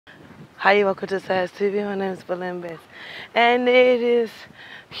Hi, welcome to Sass TV. My name is Belen Best. And it is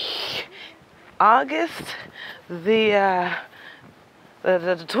August the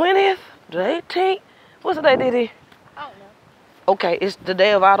 20th, the 18th. What's the day, Diddy? I don't know. Okay, it's the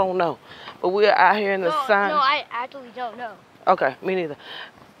day of I don't know. But we're out here in the sun. No, I actually don't know. Okay, me neither.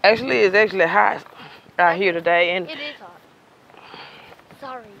 Actually, it's actually hot out here today. And it is hot.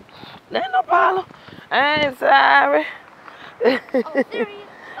 Sorry. There's no problem. I ain't sorry. Oh, serious?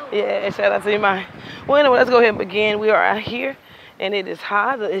 Oh. Yeah, shout out to you, man. Well, anyway, let's go ahead and begin. We are out here, and it is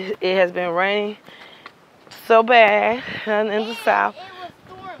hot. It has been raining so bad in the south. It was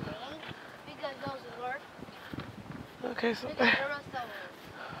storming because those work.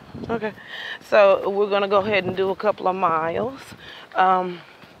 Okay, so we're gonna go ahead and do a couple of miles.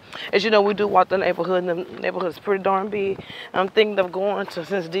 As you know, we do walk the neighborhood, and the neighborhood is pretty darn big. I'm thinking of going to,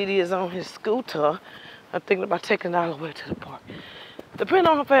 since Didi is on his scooter, I'm thinking about taking it all the way to the park. Depending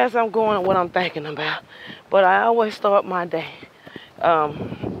on how fast I'm going and what I'm thinking about. But I always start my day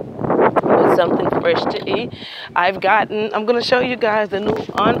with something fresh to eat. I'm going to show you guys the new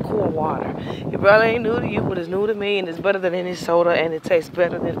Encore water. It probably ain't new to you, but it's new to me, and it's better than any soda, and it tastes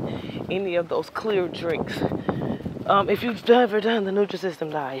better than any of those clear drinks. If you've ever done the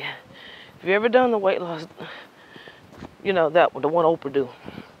Nutrisystem diet, if you've ever done the weight loss, you know, the one Oprah do.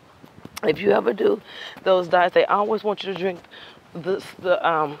 If you ever do those diets, they always want you to drink the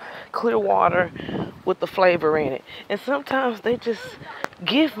clear water with the flavor in it. And sometimes they just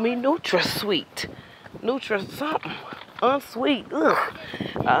give me NutraSweet. Something. Unsweet. Ugh.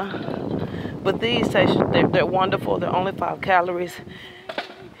 But these taste, they're wonderful. They're only 5 calories.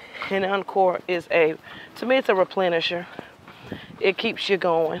 And Encore is to me, it's a replenisher. It keeps you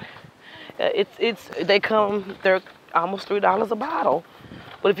going. They're almost $3 a bottle.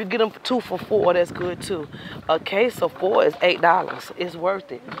 But if you get them 2 for $4, that's good too. A case of 4 is $8. It's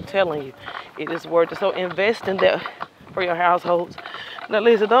worth it. I'm telling you, it is worth it. So invest in that for your households. Now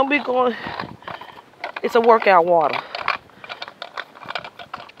listen, don't be going. It's a workout water.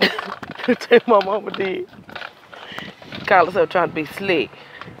 That's my mama did. Call herself trying to be slick.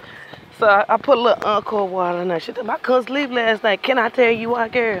 So I put a little Encore water in there. She said, I couldn't sleep last night. Can I tell you why,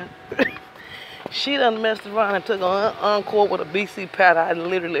 girl? She done messed around and took an Encore with a BC powder. I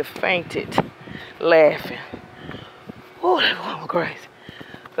literally fainted laughing. Oh, that was crazy.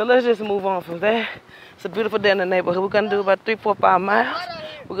 So let's just move on from that. It's a beautiful day in the neighborhood. We're going to do about 3, 4, 5 miles.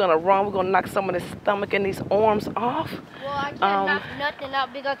 We're going to run. We're going to knock some of this stomach and these arms off. Well, I can't knock nothing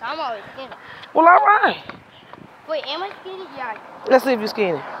up because I'm always skinny. Well, all right. Wait, am I skinny? Yeah. Let's see if you're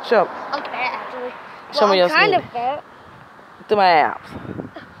skinny. Show up. I'm fat, actually. Show me your skinny. I'm kind of fat. To my abs.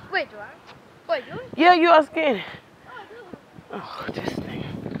 Wait, do I? Wait, do I? Yeah, you are skinny. Oh, Oh, this thing.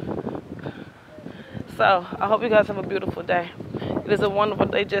 So, I hope you guys have a beautiful day. It is a wonderful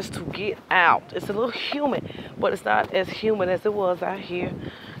day just to get out. It's a little humid, but it's not as humid as it was out here.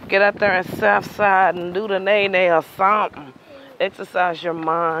 Get out there in Southside and do the nay-nay or something. Exercise your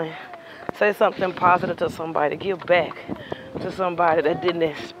mind. Say something positive to somebody. Give back to somebody that didn't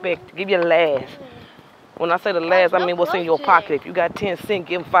expect. Give your last. When I say the last, I mean what's in your pocket. If you got 10 cents,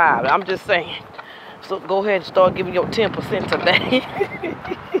 give them 5. I'm just saying. So go ahead and start giving your 10% today.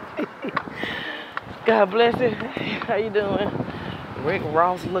 God bless you. How you doing? Rick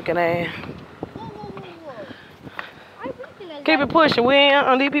Ross looking at. Keep it pushing. We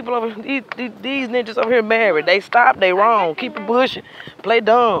ain't these people over these ninjas over here married. They stop. They wrong. Keep it pushing. Play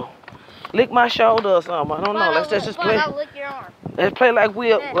dumb. Lick my shoulder or something. I don't know. Let's just play. I'll lick your arm. Let's play like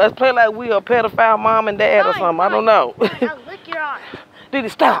we a pedophile mom and dad or something. I don't know. I'll lick your arm. Did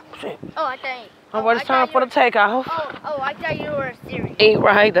it stop? Oh, I think. All right, it's time for the takeoff. Oh, I thought you were serious. Eat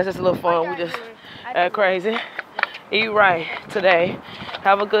right. That's just a little fun. We just act crazy. Eat right today.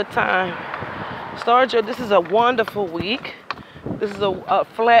 Have a good time. This is a wonderful week. This is a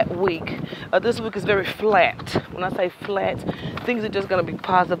flat week. This week is very flat. When I say flat, things are just going to be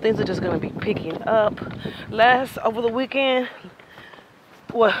positive. Things are just going to be picking up. Over the weekend,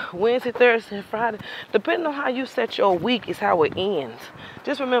 well, Wednesday, Thursday, and Friday, depending on how you set your week is how it ends.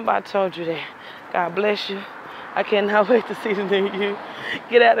 Just remember I told you that. God bless you. I cannot wait to see you.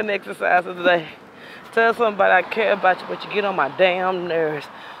 Get out and exercise today. Tell somebody I care about you, but you get on my damn nerves.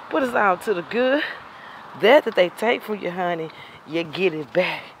 But it's all to the good. That they take from you, honey, you get it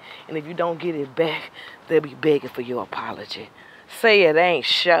back. And if you don't get it back, they'll be begging for your apology. Say it ain't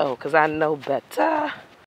so, because I know better.